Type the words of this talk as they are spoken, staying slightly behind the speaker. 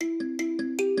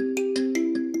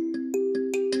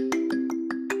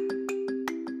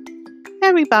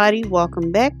everybody, welcome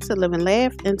back to Live and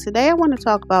Laugh, and today I want to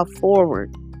talk about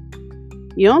forward.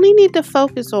 You only need to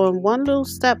focus on one little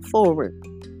step forward.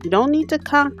 You don't need to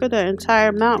conquer the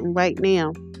entire mountain right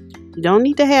now. You don't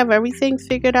need to have everything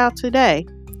figured out today.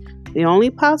 The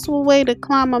only possible way to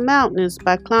climb a mountain is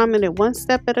by climbing it one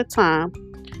step at a time.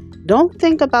 Don't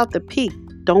think about the peak.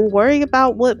 Don't worry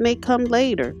about what may come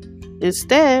later.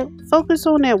 Instead, focus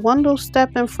on that one little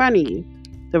step in front of you.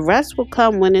 The rest will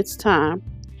come when it's time.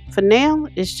 For now,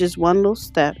 it's just one little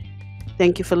step.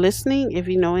 Thank you for listening. If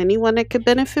you know anyone that could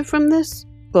benefit from this,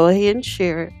 go ahead and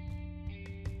share it.